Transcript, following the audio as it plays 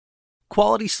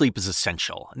Quality sleep is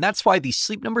essential, and that's why the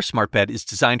Sleep Number Smart Bed is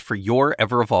designed for your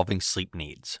ever-evolving sleep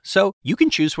needs. So you can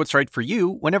choose what's right for you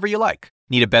whenever you like.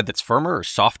 Need a bed that's firmer or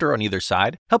softer on either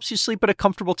side? Helps you sleep at a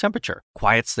comfortable temperature,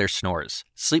 quiets their snores.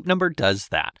 Sleep Number does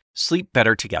that. Sleep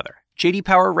better together. J.D.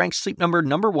 Power ranks Sleep Number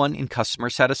 #1 in customer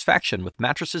satisfaction with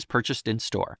mattresses purchased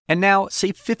in-store. And now,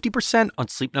 save 50% on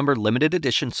Sleep Number limited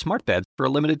edition smart beds for a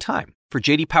limited time. For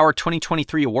J.D. Power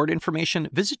 2023 award information,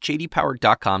 visit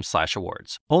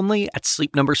jdpower.com/awards. Only at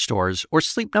Sleep Number stores or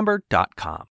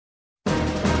sleepnumber.com.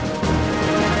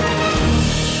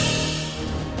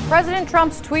 President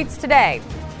Trump's tweets today,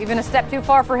 even a step too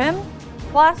far for him?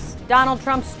 Plus, Donald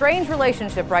Trump's strange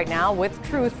relationship right now with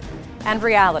truth and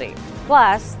reality.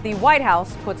 Plus, the White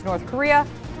House puts North Korea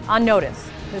on notice.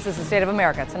 This is the State of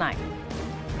America tonight.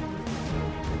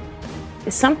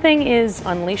 Something is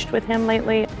unleashed with him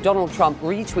lately. Donald Trump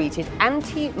retweeted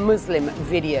anti-Muslim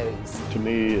videos. To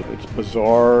me, it's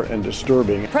bizarre and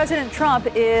disturbing. President Trump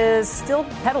is still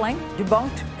peddling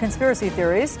debunked conspiracy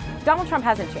theories. Donald Trump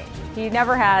hasn't changed. He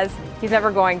never has. He's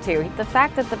never going to. The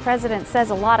fact that the president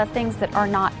says a lot of things that are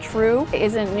not true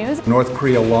isn't news. North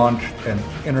Korea launched an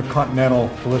intercontinental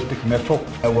ballistic missile.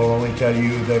 I will only tell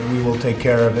you that we will take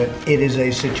care of it. It is a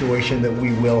situation that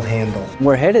we will handle.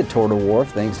 We're headed toward a war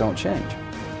if things don't change.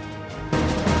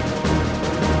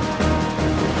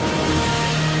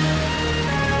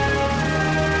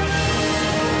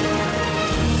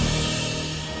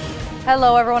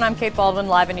 Hello, everyone. I'm Kate Baldwin,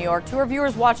 live in New York. To our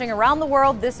viewers watching around the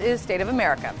world, this is State of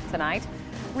America. Tonight,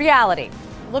 reality.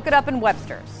 Look it up in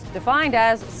Webster's. Defined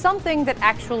as something that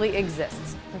actually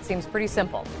exists. It seems pretty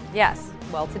simple. Yes.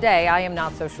 Well, today, I am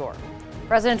not so sure.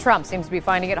 President Trump seems to be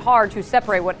finding it hard to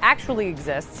separate what actually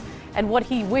exists and what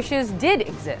he wishes did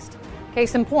exist.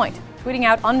 Case in point, tweeting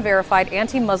out unverified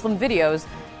anti-Muslim videos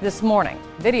this morning.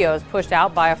 Videos pushed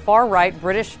out by a far-right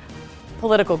British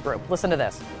political group. Listen to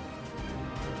this.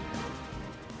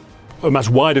 A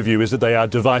much wider view is that they are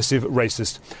divisive,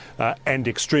 racist and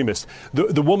extremist.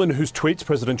 The woman whose tweets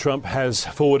President Trump has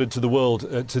forwarded to the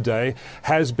world today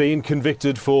has been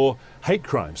convicted for hate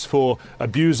crimes, for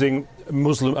abusing a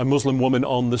Muslim woman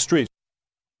on the street.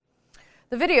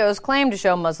 The videos claim to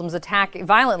show Muslims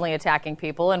violently attacking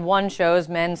people, and one shows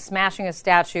men smashing a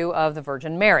statue of the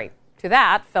Virgin Mary. To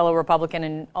that, fellow Republican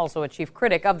and also a chief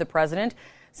critic of the president,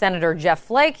 Senator Jeff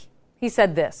Flake, he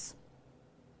said this.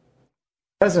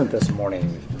 The president this morning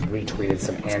retweeted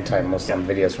some anti-Muslim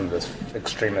videos from this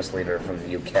extremist leader from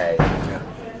the UK. Yeah.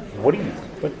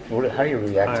 How do you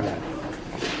react to that?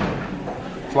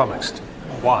 Flummoxed.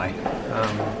 Why?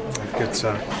 It's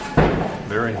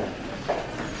very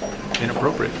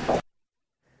inappropriate.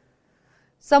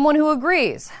 Someone who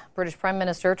agrees, British Prime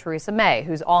Minister Theresa May,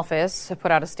 whose office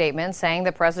put out a statement saying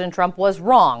that President Trump was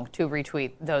wrong to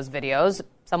retweet those videos.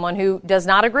 Someone who does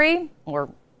not agree, or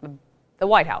the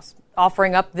White House,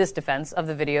 offering up this defense of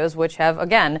the videos, which have,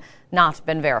 again, not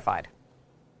been verified.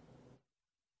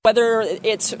 Whether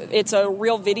it's a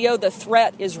real video, the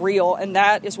threat is real, and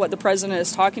that is what the president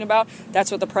is talking about. That's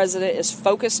what the president is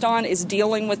focused on, is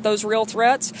dealing with those real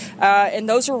threats, and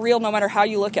those are real no matter how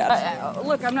you look at it.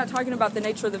 Look, I'm not talking about the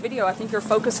nature of the video. I think you're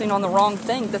focusing on the wrong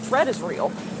thing. The threat is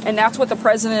real, and that's what the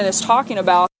president is talking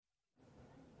about.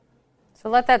 So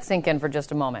let that sink in for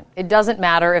just a moment. It doesn't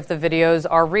matter if the videos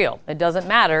are real. It doesn't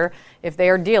matter if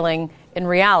they are dealing in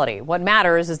reality. What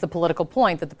matters is the political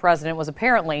point that the president was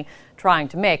apparently trying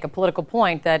to make, a political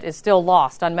point that is still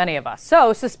lost on many of us.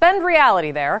 So suspend reality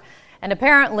there, and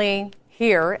apparently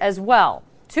here as well.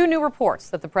 Two new reports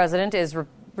that the president is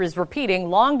repeating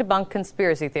long-debunked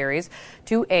conspiracy theories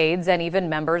to aides and even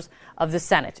members of the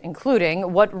Senate,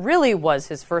 including what really was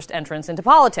his first entrance into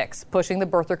politics, pushing the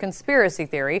birther conspiracy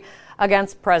theory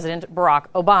against President Barack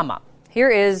Obama. Here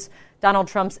is Donald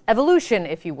Trump's evolution,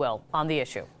 if you will, on the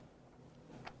issue.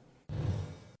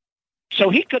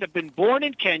 So he could have been born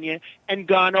in Kenya and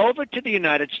gone over to the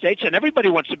United States, and everybody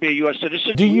wants to be a U.S.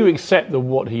 citizen. Do you accept that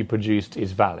what he produced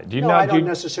is valid? No, I don't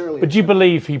necessarily. But do you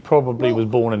believe he probably was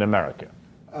born in America?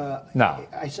 No.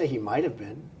 I say he might have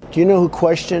been. Do you know who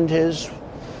questioned his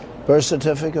birth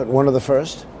certificate, one of the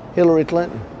first? Hillary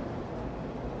Clinton.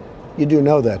 You do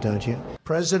know that, don't you?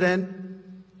 President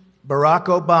Barack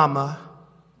Obama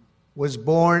was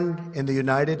born in the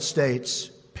United States,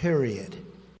 period.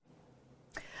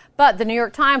 But the New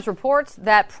York Times reports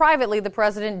that privately the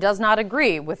president does not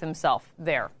agree with himself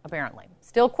there, apparently.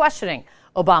 Still questioning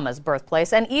Obama's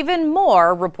birthplace, and even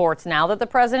more reports now that the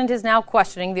president is now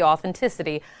questioning the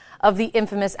authenticity of the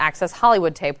infamous Access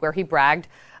Hollywood tape where he bragged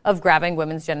of grabbing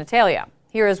women's genitalia.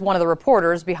 Here is one of the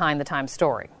reporters behind the Times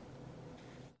story.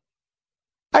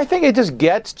 I think it just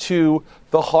gets to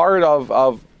the heart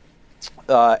of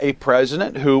a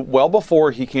president who, well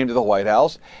before he came to the White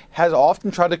House, has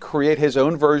often tried to create his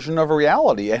own version of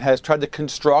reality and has tried to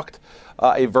construct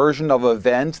a version of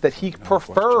events that he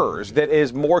prefers, that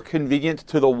is more convenient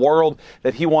to the world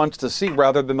that he wants to see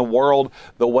rather than the world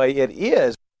the way it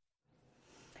is.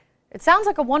 It sounds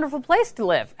like a wonderful place to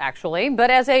live, actually, but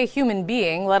as a human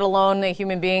being, let alone a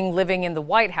human being living in the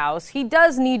White House, he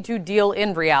does need to deal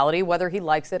in reality, whether he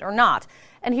likes it or not.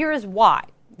 And here is why.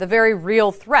 The very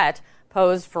real threat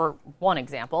posed, for one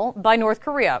example, by North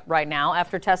Korea right now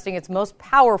after testing its most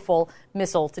powerful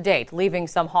missile to date, leaving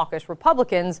some hawkish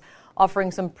Republicans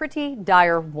offering some pretty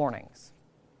dire warnings.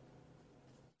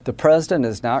 The president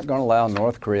is not going to allow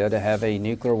North Korea to have a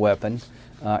nuclear weapon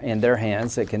in their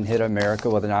hands that can hit America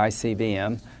with an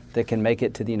ICBM that can make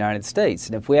it to the United States.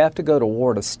 And if we have to go to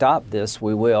war to stop this,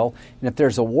 we will. And if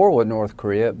there's a war with North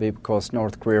Korea, it'll be because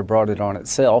North Korea brought it on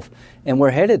itself. And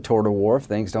we're headed toward a war if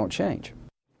things don't change.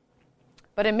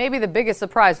 But it may be the biggest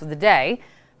surprise of the day,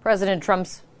 President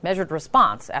Trump's measured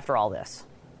response after all this.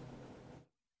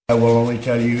 I will only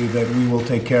tell you that we will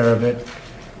take care of it.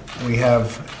 We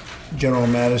have General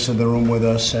Mattis in the room with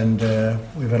us, and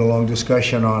we've had a long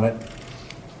discussion on it.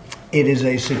 It is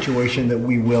a situation that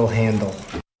we will handle.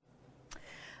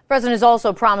 The president is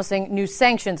also promising new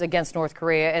sanctions against North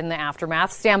Korea in the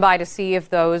aftermath. Stand by to see if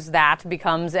that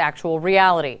becomes actual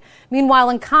reality. Meanwhile,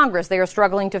 in Congress, they are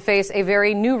struggling to face a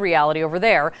very new reality over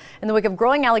there. In the wake of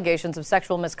growing allegations of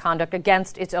sexual misconduct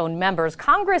against its own members,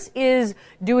 Congress is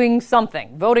doing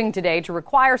something, voting today to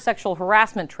require sexual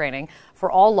harassment training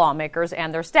for all lawmakers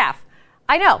and their staff.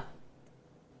 I know.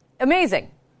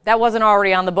 Amazing. That wasn't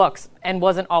already on the books and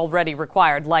wasn't already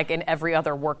required like in every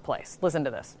other workplace. Listen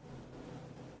to this.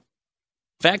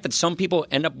 The fact that some people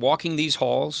end up walking these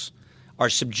halls, are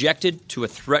subjected to a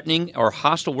threatening or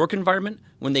hostile work environment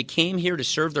when they came here to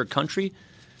serve their country,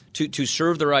 to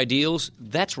serve their ideals,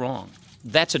 that's wrong.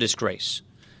 That's a disgrace.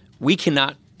 We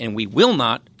cannot and we will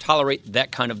not tolerate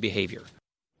that kind of behavior.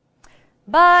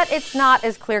 But it's not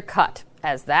as clear-cut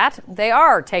as that. They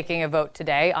are taking a vote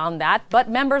today on that, but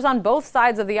members on both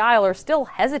sides of the aisle are still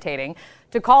hesitating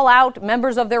to call out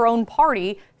members of their own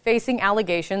party facing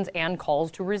allegations and calls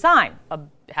to resign,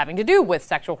 having to do with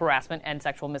sexual harassment and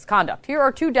sexual misconduct. Here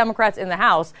are two Democrats in the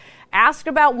House asked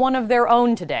about one of their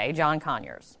own today, John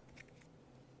Conyers.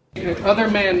 Other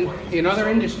men in other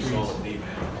industries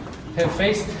have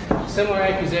faced similar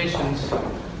accusations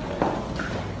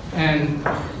and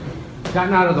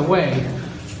gotten out of the way,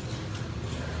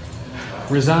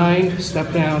 resigned,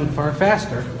 stepped down far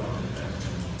faster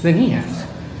than he has.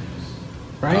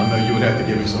 Right? I know you would have to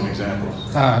give me some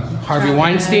examples. Harvey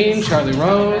Weinstein, Charlie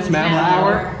Rose, Matt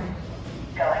Lauer.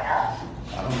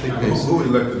 I don't think who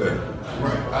elected that?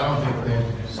 Right. I don't think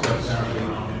they stepped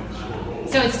down.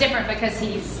 So it's different because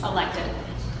he's elected.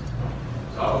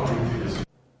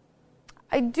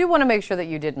 I do want to make sure that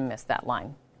you didn't miss that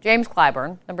line. James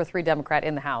Clyburn, number 3 Democrat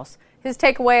in the House. His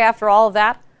takeaway after all of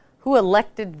that, who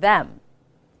elected them?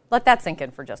 Let that sink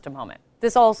in for just a moment.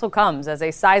 This also comes as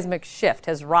a seismic shift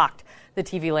has rocked the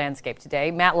TV landscape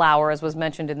today. Matt Lauer, as was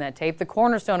mentioned in that tape, the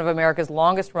cornerstone of America's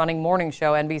longest-running morning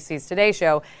show, NBC's Today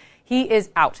Show, he is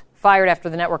out, fired after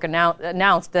the network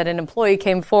announced that an employee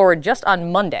came forward just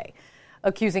on Monday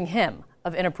accusing him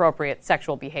of inappropriate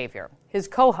sexual behavior. His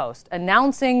co-host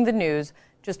announcing the news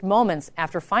just moments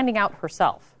after finding out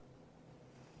herself.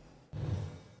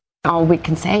 All we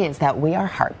can say is that we are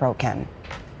heartbroken.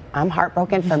 I'm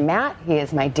heartbroken for Matt. He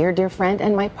is my dear, dear friend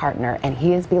and my partner, and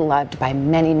he is beloved by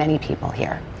many, many people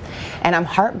here. And I'm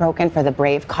heartbroken for the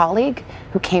brave colleague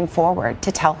who came forward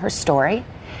to tell her story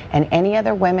and any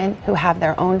other women who have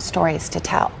their own stories to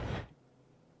tell.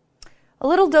 A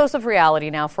little dose of reality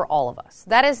now for all of us.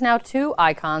 That is now 2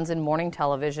 icons in morning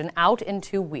television out in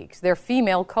 2 weeks. Their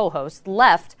female co-hosts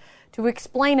left to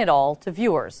explain it all to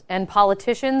viewers. And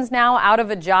politicians now out of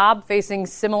a job facing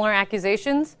similar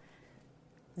accusations?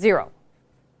 Zero.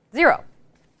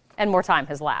 And more time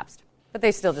has lapsed. But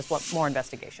they still just want more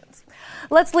investigations.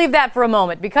 Let's leave that for a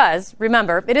moment because,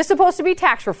 remember, it is supposed to be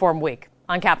tax reform week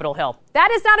on Capitol Hill.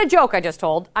 That is not a joke I just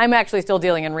told. I'm actually still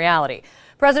dealing in reality.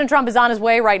 President Trump is on his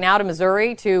way right now to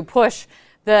Missouri to push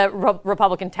the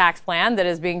Republican tax plan that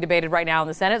is being debated right now in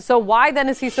the Senate. So why then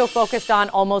is he so focused on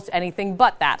almost anything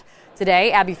but that?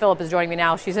 Today, Abby Phillip is joining me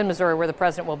now. She's in Missouri where the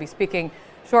president will be speaking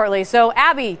shortly. So,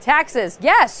 Abby, taxes,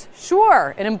 yes,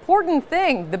 sure, an important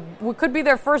thing. Could be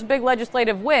their first big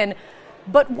legislative win.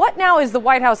 But what now is the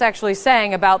White House actually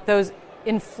saying about those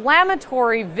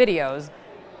inflammatory videos,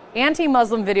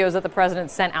 anti-Muslim videos that the president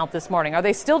sent out this morning? Are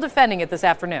they still defending it this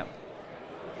afternoon?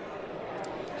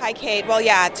 Hi, Kate. Well,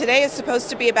 yeah, today is supposed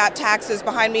to be about taxes.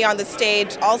 Behind me on the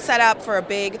stage, all set up for a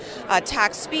big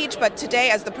tax speech. But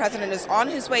today, as the president is on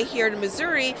his way here to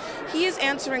Missouri, he is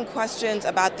answering questions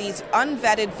about these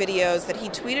unvetted videos that he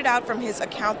tweeted out from his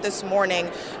account this morning,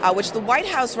 which the White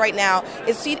House right now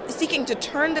is seeking to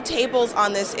turn the tables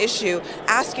on this issue,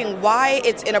 asking why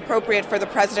it's inappropriate for the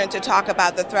president to talk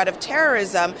about the threat of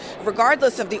terrorism,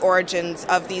 regardless of the origins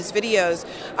of these videos.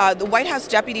 The White House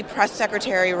Deputy Press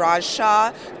Secretary Raj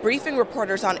Shah, briefing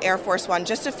reporters on Air Force One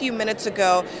just a few minutes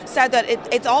ago, said that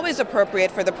it's always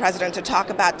appropriate for the president to talk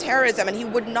about terrorism, and he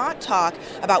would not talk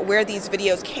about where these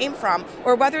videos came from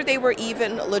or whether they were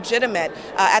even legitimate.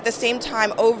 At the same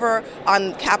time, over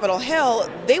on Capitol Hill,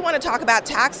 they want to talk about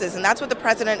taxes, and that's what the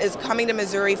president is coming to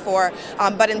Missouri for.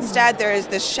 But instead, there is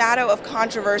this shadow of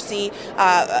controversy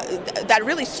that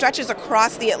really stretches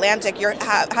across the Atlantic. You're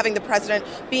having the president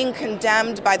being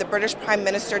condemned by the British Prime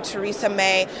Minister Theresa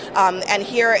May, and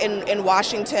here in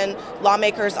Washington,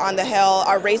 lawmakers on the Hill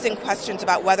are raising questions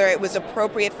about whether it was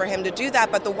appropriate for him to do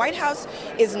that. But the White House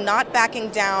is not backing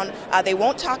down. They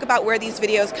won't talk about where these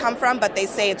videos come from, but they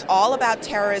say it's all about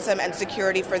terrorism and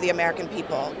security for the American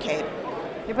people. Kate.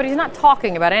 Yeah, but he's not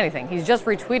talking about anything. He's just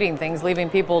retweeting things, leaving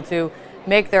people to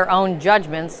make their own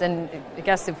judgments. And I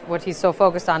guess what he's so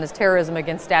focused on is terrorism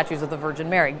against statues of the Virgin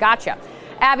Mary. Gotcha.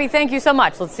 Abby, thank you so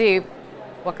much. Let's see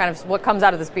what comes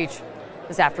out of the speech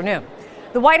this afternoon.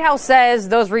 The White House says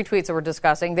those retweets that we're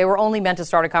discussing, they were only meant to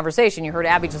start a conversation. You heard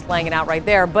Abby just laying it out right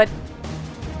there. But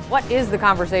what is the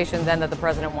conversation then that the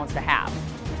president wants to have,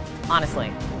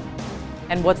 honestly?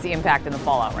 And what's the impact and the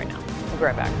fallout right now? We'll be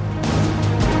right back.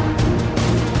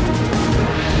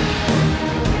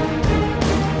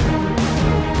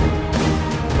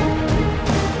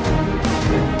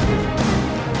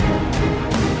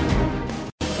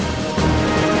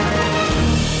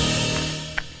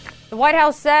 The White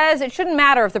House says it shouldn't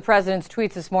matter if the president's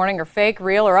tweets this morning are fake,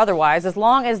 real, or otherwise, as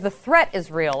long as the threat is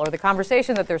real or the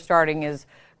conversation that they're starting is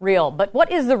real. But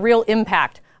what is the real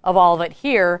impact of all of it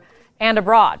here and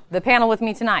abroad? The panel with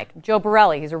me tonight: Joe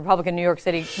Borelli, he's a Republican New York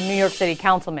City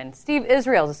councilman; Steve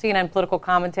Israel is a CNN political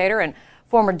commentator and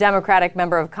former Democratic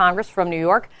member of Congress from New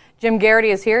York; Jim Garrity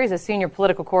is here, he's a senior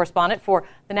political correspondent for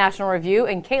the National Review;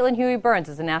 and Caitlin Huey Burns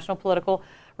is a national political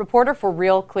reporter for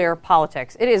Real Clear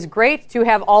Politics. It is great to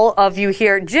have all of you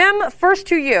here. Jim, first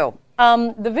to you.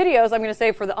 The videos, I'm going to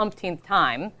say for the umpteenth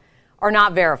time, are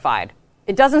not verified.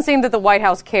 It doesn't seem that the White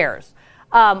House cares.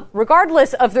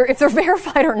 Regardless of if they're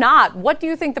verified or not, what do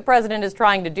you think the president is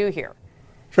trying to do here?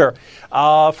 Sure.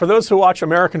 For those who watch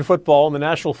American football in the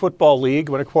National Football League,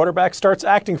 when a quarterback starts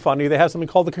acting funny, they have something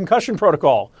called the concussion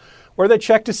protocol, where they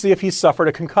check to see if he's suffered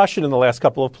a concussion in the last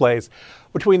couple of plays.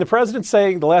 Between the president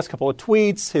saying the last couple of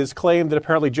tweets, his claim that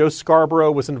apparently Joe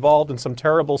Scarborough was involved in some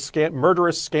terrible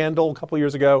murderous scandal a couple of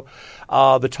years ago,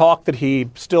 the talk that he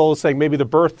still is saying maybe the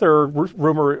birther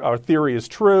rumor or theory is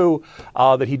true,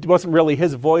 that he wasn't really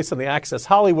his voice on the Access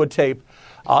Hollywood tape.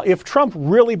 If Trump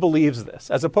really believes this,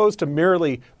 as opposed to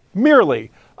merely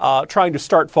trying to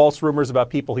start false rumors about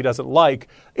people he doesn't like,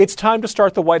 it's time to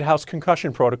start the White House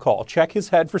concussion protocol. Check his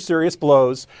head for serious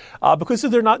blows, because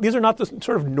these are not the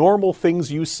sort of normal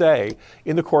things you say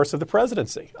in the course of the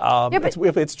presidency.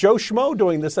 If it's Joe Schmo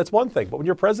doing this, that's one thing. But when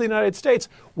you're president of the United States,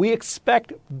 we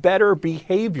expect better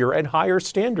behavior and higher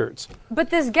standards. But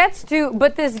this gets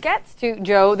to,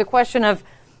 Joe, the question of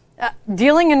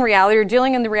dealing in reality, or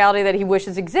dealing in the reality that he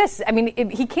wishes exists. I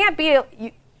mean, he can't be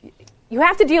you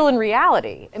have to deal in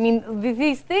reality. I mean,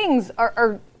 these things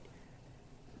are.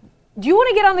 Do you want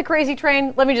to get on the crazy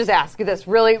train? Let me just ask you this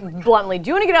really bluntly. Do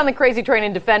you want to get on the crazy train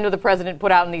and defend what the president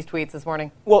put out in these tweets this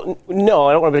morning? Well, no,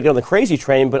 I don't want to get on the crazy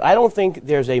train, but I don't think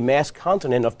there's a mass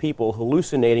continent of people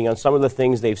hallucinating on some of the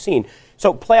things they've seen.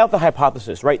 So play out the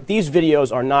hypothesis, right? These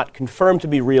videos are not confirmed to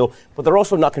be real, but they're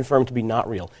also not confirmed to be not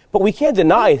real. But we can't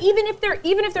deny even if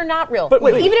they're not real. But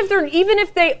wait. Even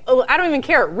if they I don't even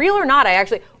care, real or not.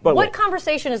 What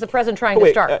conversation is the president trying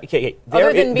to start?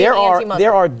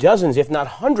 There are dozens, if not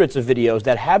hundreds, of videos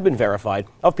that have been verified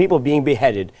of people being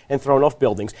beheaded and thrown off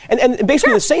buildings, and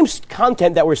basically the same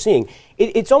content that we're seeing.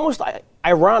 It's almost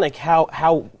ironic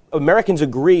how Americans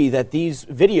agree that these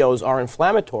videos are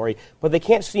inflammatory, but they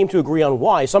can't seem to agree on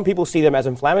why. Some people see them as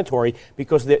inflammatory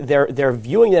because they're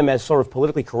viewing them as sort of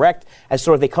politically correct, as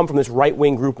sort of they come from this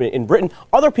right-wing group in Britain.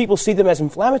 Other people see them as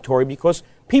inflammatory because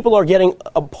people are getting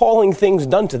appalling things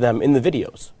done to them in the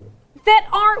videos.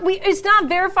 It's not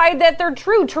verified that they're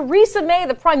true. Theresa May,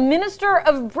 the Prime Minister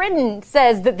of Britain,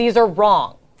 says that these are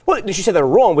wrong. Well, she said they're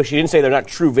wrong, but she didn't say they're not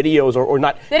true videos or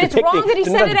not. That it's wrong that he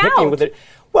said it out.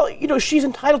 Well, she's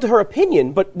entitled to her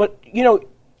opinion, but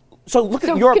So look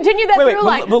at Europe. Continue that through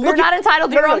line. We're not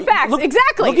entitled to your own facts.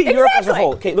 Exactly. Look at Europe as a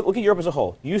whole. Okay, look at Europe as a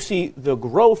whole. You see the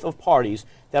growth of parties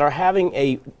that are having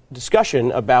a discussion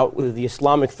about the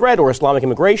Islamic threat or Islamic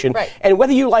immigration. Right. And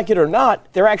whether you like it or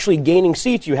not, they're actually gaining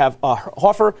seats. You have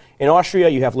Hofer in Austria.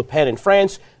 You have Le Pen in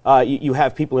France. You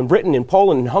have people in Britain, in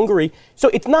Poland, in Hungary. So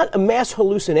it's not a mass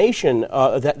hallucination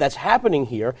that's happening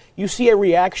here. You see a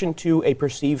reaction to a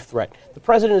perceived threat. The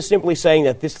president is simply saying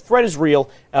that this threat is real,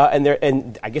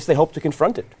 and I guess they hope to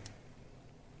confront it.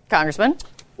 Congressman?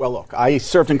 Well, look, I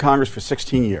served in Congress for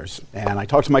 16 years, and I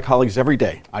talk to my colleagues every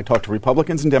day. I talk to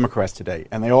Republicans and Democrats today,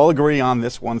 and they all agree on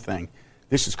this one thing.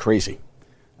 This is crazy.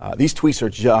 These tweets are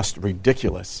just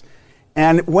ridiculous.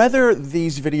 And whether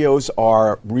these videos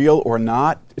are real or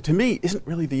not, to me, isn't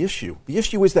really the issue. The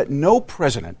issue is that no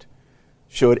president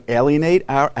should alienate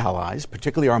our allies,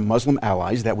 particularly our Muslim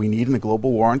allies that we need in the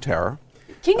global war on terror.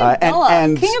 King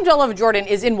Abdullah of Jordan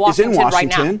is in Washington right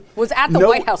now. Was at the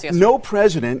White House yesterday. No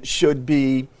president should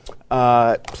be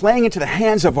playing into the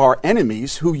hands of our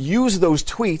enemies who use those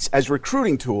tweets as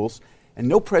recruiting tools, and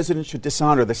no president should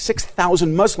dishonor the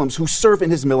 6,000 Muslims who serve in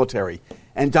his military.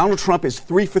 And Donald Trump is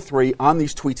 3 for 3 on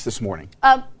these tweets this morning.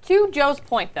 To Joe's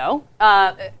point, though,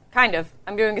 I'm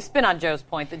doing a spin on Joe's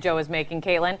point that Joe is making,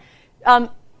 Caitlin.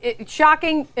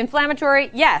 Shocking, inflammatory,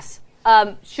 yes.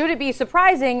 Should it be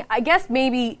surprising? I guess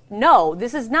maybe no.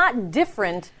 This is not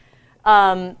different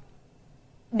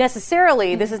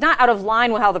necessarily. This is not out of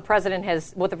line with what the president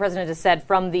has said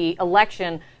from the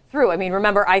election through. I mean,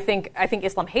 remember, I think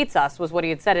Islam hates us was what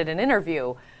he had said in an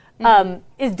interview.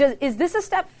 Is this a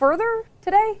step further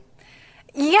today?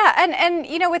 Yeah, and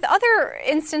you know, with other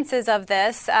instances of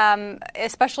this,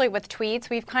 especially with tweets,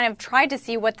 we've kind of tried to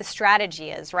see what the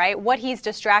strategy is, right? What he's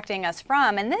distracting us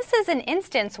from. And this is an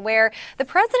instance where the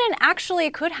president actually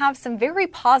could have some very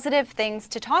positive things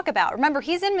to talk about. Remember,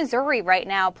 he's in Missouri right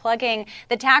now plugging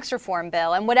the tax reform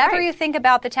bill. And whatever you think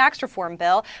about the tax reform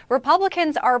bill,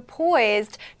 Republicans are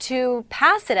poised to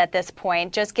pass it at this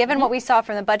point. Just given what we saw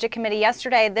from the Budget Committee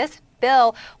yesterday, this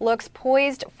bill looks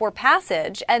poised for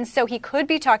passage. And so he could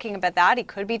be talking about that. He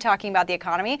could be talking about the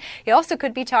economy. He also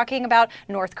could be talking about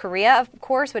North Korea, of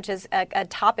course, which is a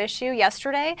top issue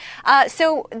yesterday.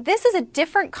 So this is a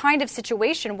different kind of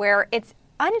situation where it's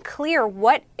unclear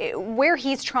where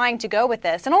he's trying to go with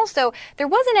this. And also, there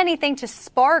wasn't anything to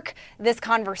spark this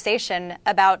conversation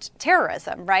about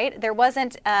terrorism, right? There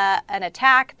wasn't an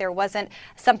attack. There wasn't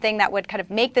something that would kind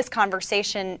of make this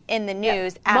conversation in the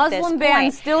news at this point. Muslim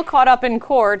ban still caught up in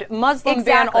court. Muslim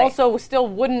ban also still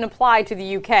wouldn't apply to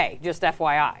the UK, just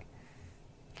FYI.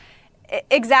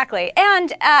 Exactly.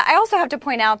 And I also have to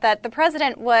point out that the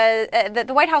president that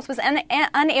the White House was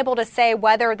unable to say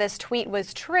whether this tweet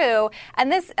was true. And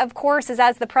this, of course, is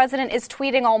as the president is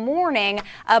tweeting all morning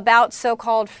about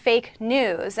so-called fake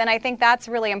news. And I think that's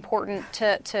really important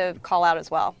to call out as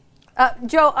well.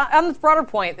 Joe, on the broader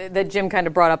point that Jim kind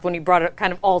of brought up when he brought it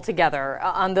kind of all together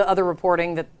on the other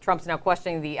reporting that Trump's now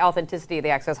questioning the authenticity of the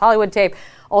Access Hollywood tape,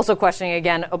 also questioning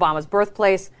again Obama's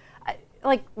birthplace.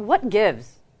 Like, what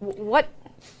gives?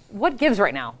 What gives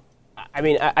right now? I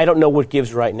mean, I don't know what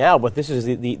gives right now, but this is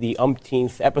the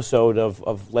umpteenth episode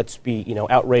of let's be,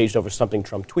 outraged over something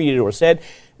Trump tweeted or said.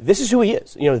 This is who he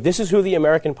is. This is who the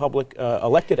American public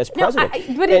elected as president.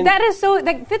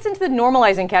 That fits into the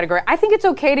normalizing category. I think it's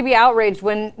okay to be outraged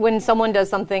when someone does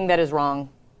something that is wrong,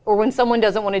 or when someone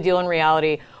doesn't want to deal in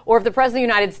reality, or if the president of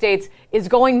the United States is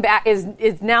going back,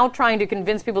 is now trying to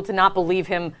convince people to not believe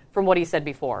him from what he said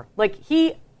before. Like,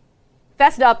 he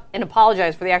fessed up and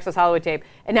apologized for the Access Hollywood tape,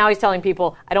 and now he's telling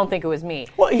people, I don't think it was me.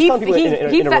 Well, he's telling people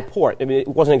in a report. I mean, it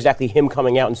wasn't exactly him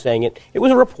coming out and saying it. It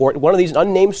was a report, one of these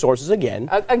unnamed sources again.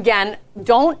 Again,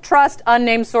 don't trust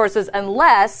unnamed sources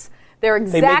unless they're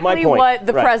exactly what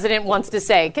the president wants to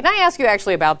say. Can I ask you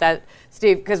actually about that,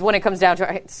 Steve? Because when it comes down to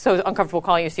it, it's so uncomfortable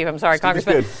calling you Steve. I'm sorry,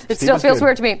 Congressman. It still feels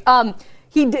weird to me.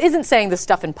 He isn't saying this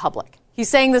stuff in public. He's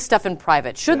saying this stuff in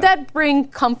private. Should that bring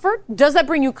comfort? Does that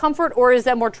bring you comfort, or is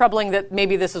that more troubling that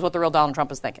maybe this is what the real Donald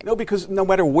Trump is thinking? No, because no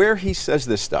matter where he says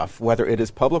this stuff, whether it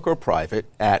is public or private,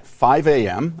 at 5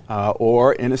 a.m.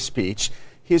 Or in a speech,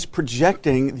 he is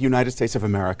projecting the United States of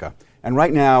America. And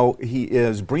right now, he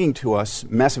is bringing to us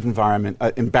massive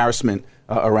embarrassment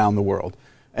around the world.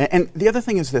 And the other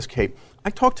thing is this, Kate. I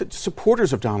talked to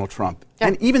supporters of Donald Trump,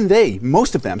 and even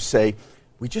most of them say,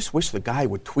 we just wish the guy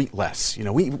would tweet less.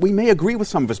 We may agree with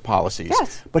some of his policies,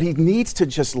 but he needs to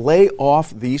just lay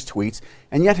off these tweets.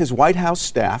 And yet his White House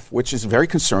staff, which is very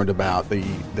concerned about the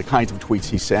kinds of tweets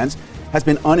he sends, has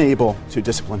been unable to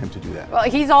discipline him to do that. Well,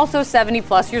 he's also 70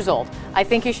 plus years old. I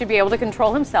think he should be able to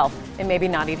control himself and maybe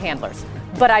not need handlers.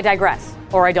 But I digress,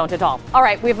 or I don't at all. All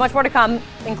right, we have much more to come,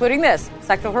 including this,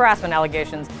 sexual harassment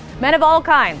allegations. Men of all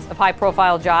kinds of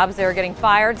high-profile jobs, they're getting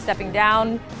fired, stepping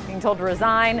down, being told to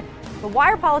resign. But why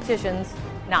are politicians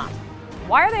not?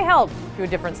 Why are they held to a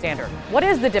different standard? What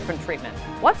is the different treatment?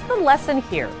 What's the lesson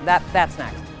here? That's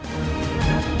next.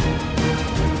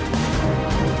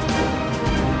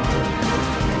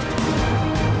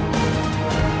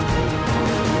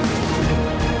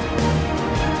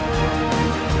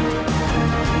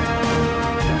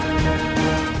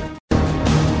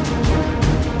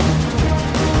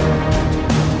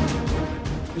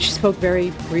 She spoke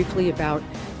very briefly about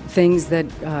things that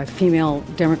female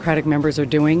Democratic members are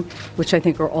doing, which I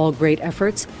think are all great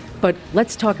efforts. But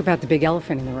let's talk about the big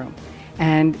elephant in the room.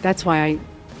 And that's why I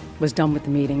was done with the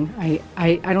meeting.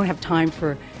 I don't have time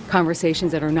for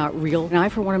conversations that are not real. And I,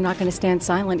 for one, am not going to stand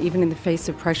silent, even in the face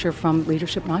of pressure from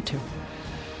leadership not to.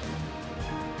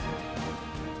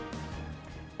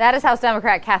 That is House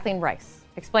Democrat Kathleen Rice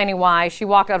explaining why she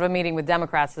walked out of a meeting with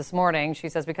Democrats this morning. She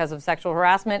says because of sexual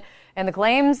harassment and the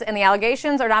claims and the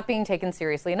allegations are not being taken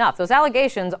seriously enough. Those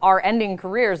allegations are ending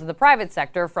careers in the private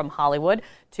sector from Hollywood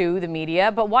to the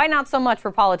media, but why not so much for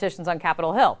politicians on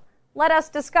Capitol Hill? Let us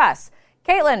discuss.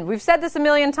 Caitlin, we've said this a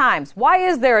million times. Why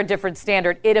is there a different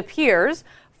standard, it appears,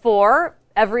 for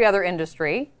every other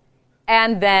industry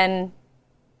and then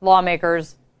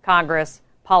lawmakers, Congress,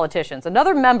 politicians?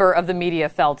 Another member of the media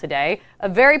fell today, a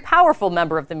very powerful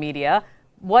member of the media.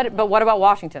 But what about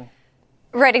Washington?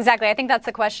 Right, exactly. I think that's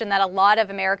the question that a lot of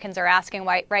Americans are asking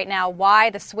right now, why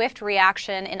the swift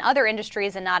reaction in other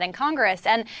industries and not in Congress.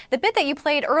 And the bit that you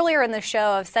played earlier in the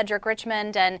show of Cedric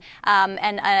Richmond and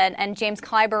James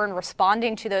Clyburn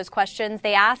responding to those questions,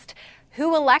 they asked,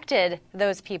 who elected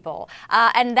those people?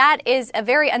 And that is a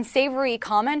very unsavory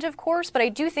comment, of course, but I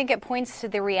do think it points to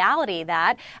the reality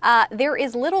that there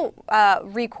is little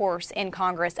recourse in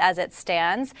Congress as it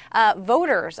stands.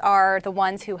 Voters are the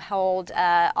ones who hold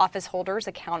office holders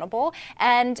accountable,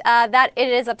 and that it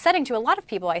is upsetting to a lot of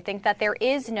people, I think, that there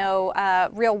is no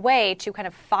real way to kind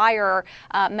of fire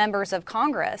members of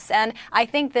Congress. And I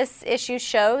think this issue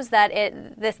shows that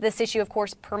this issue, of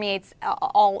course, permeates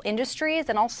all industries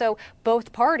and also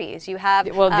both parties. You have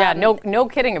no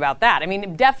kidding about that. I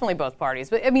mean, definitely both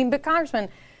parties. But Congressman,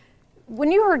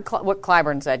 when you heard what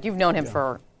Clyburn said, you've known him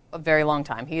for a very long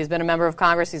time. He has been a member of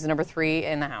Congress. He's number 3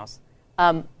 in the House.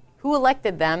 Who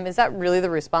elected them? Is that really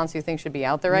the response you think should be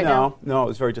out there right now? No, it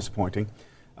was very disappointing.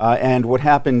 And what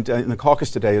happened in the caucus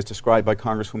today, as described by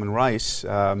Congresswoman Rice,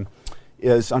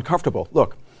 is uncomfortable.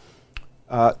 Look.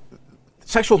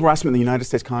 Sexual harassment in the United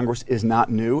States Congress is not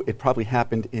new. It probably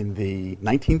happened in the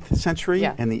 19th century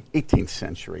and the 18th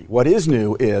century. What is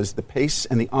new is the pace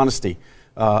and the honesty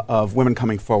of women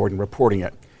coming forward and reporting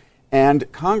it.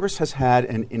 And Congress has had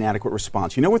an inadequate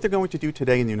response. You know what they're going to do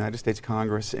today in the United States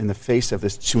Congress in the face of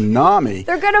this tsunami?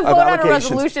 They're going to vote on a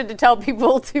resolution to tell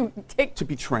people to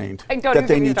be trained. That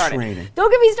they need training.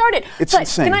 Don't get me started. It's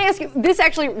insane. Can I ask you? This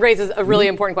actually raises a really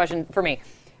important question for me.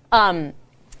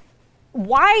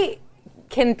 Why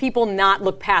can people not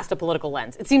look past a political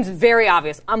lens? It seems very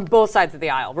obvious on both sides of the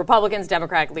aisle, Republicans,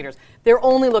 Democratic leaders. They're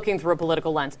only looking through a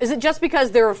political lens. Is it just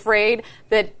because they're afraid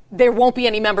that there won't be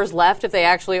any members left if they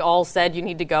actually all said you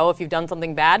need to go if you've done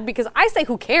something bad? Because I say,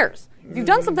 who cares? If you've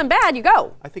done something bad, you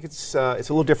go. I think it's a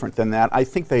little different than that. I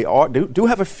think they do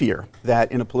have a fear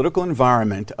that in a political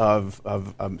environment of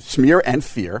smear and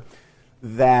fear,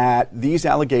 that these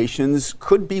allegations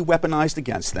could be weaponized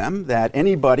against them, that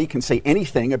anybody can say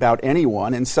anything about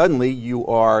anyone, and suddenly you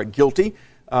are guilty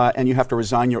and you have to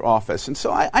resign your office. And so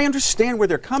I understand where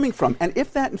they're coming from. And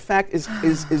if that, in fact,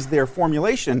 is their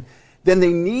formulation, then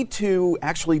they need to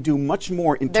actually do much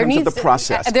more in terms of the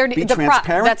process. Be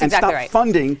transparent and stop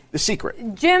funding the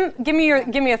secret. Jim, give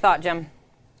me a thought, Jim.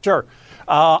 Sure.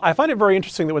 I find it very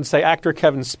interesting that when, say, actor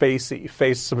Kevin Spacey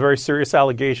faced some very serious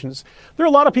allegations, there are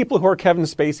a lot of people who are Kevin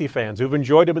Spacey fans who've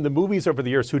enjoyed him in the movies over the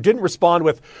years who didn't respond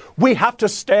with, we have to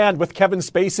stand with Kevin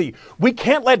Spacey. We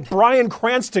can't let Bryan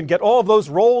Cranston get all of those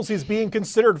roles he's being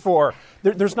considered for.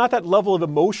 There's not that level of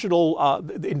emotional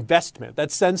investment,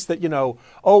 that sense that,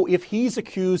 if he's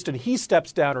accused and he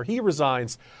steps down or he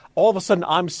resigns, all of a sudden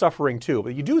I'm suffering too.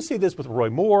 But you do see this with Roy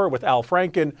Moore, with Al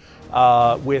Franken,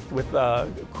 with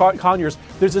Conyers.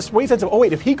 There's this way sense of,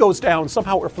 if he goes down,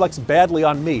 somehow it reflects badly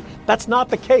on me. That's not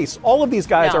the case. All of these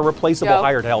guys are replaceable,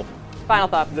 hired help. Final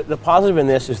thought. The positive in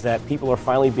this is that people are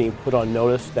finally being put on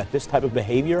notice that this type of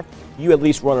behavior, you at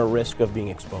least run a risk of being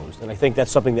exposed. And I think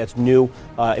that's something that's new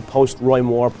post Roy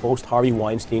Moore, post Harvey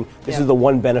Weinstein. This is the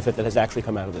one benefit that has actually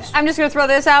come out of this. I'm just going to throw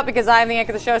this out because I'm the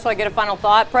anchor of the show, so I get a final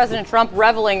thought. President Trump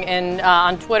reveling in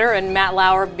on Twitter and Matt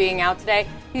Lauer being out today.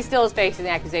 he still is facing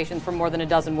accusations from more than a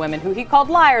dozen women who he called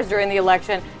liars during the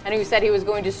election and who said he was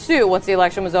going to sue once the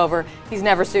election was over. He's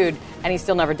never sued, and he's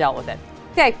still never dealt with it.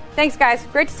 Okay, thanks, guys.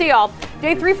 Great to see you all.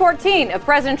 Day 314 of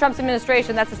President Trump's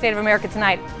administration. That's the State of America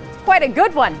tonight. It's quite a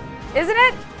good one, isn't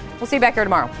it? We'll see you back here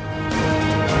tomorrow.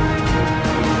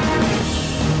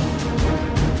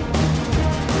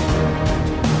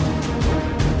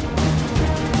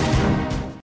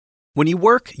 When you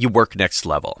work next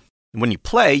level. And when you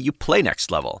play next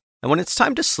level. And when it's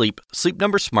time to sleep, Sleep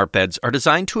Number smart beds are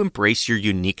designed to embrace your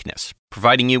uniqueness,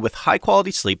 providing you with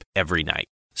high-quality sleep every night.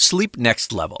 Sleep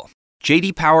next level.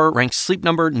 J.D. Power ranks Sleep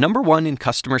Number #1 in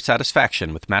customer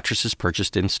satisfaction with mattresses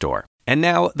purchased in-store. And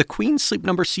now, the Queen Sleep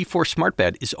Number C4 smart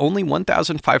bed is only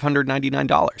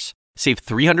 $1,599. Save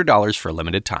 $300 for a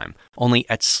limited time, only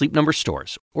at Sleep Number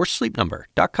stores or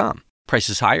sleepnumber.com.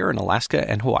 Prices higher in Alaska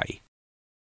and Hawaii.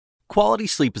 Quality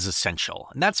sleep is essential,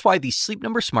 and that's why the Sleep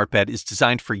Number smart bed is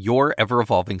designed for your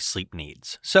ever-evolving sleep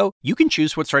needs. So you can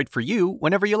choose what's right for you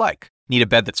whenever you like. Need a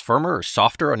bed that's firmer or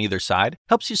softer on either side?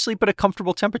 Helps you sleep at a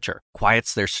comfortable temperature.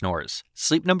 Quiets their snores.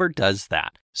 Sleep Number does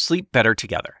that. Sleep better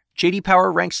together. J.D.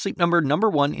 Power ranks Sleep Number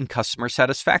 #1 in customer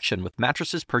satisfaction with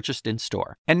mattresses purchased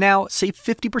in-store. And now, save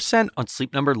 50% on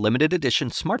Sleep Number limited edition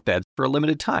smart beds for a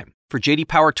limited time. For J.D.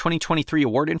 Power 2023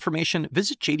 award information,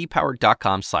 visit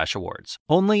jdpower.com/awards.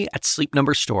 Only at Sleep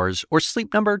Number stores or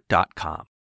sleepnumber.com.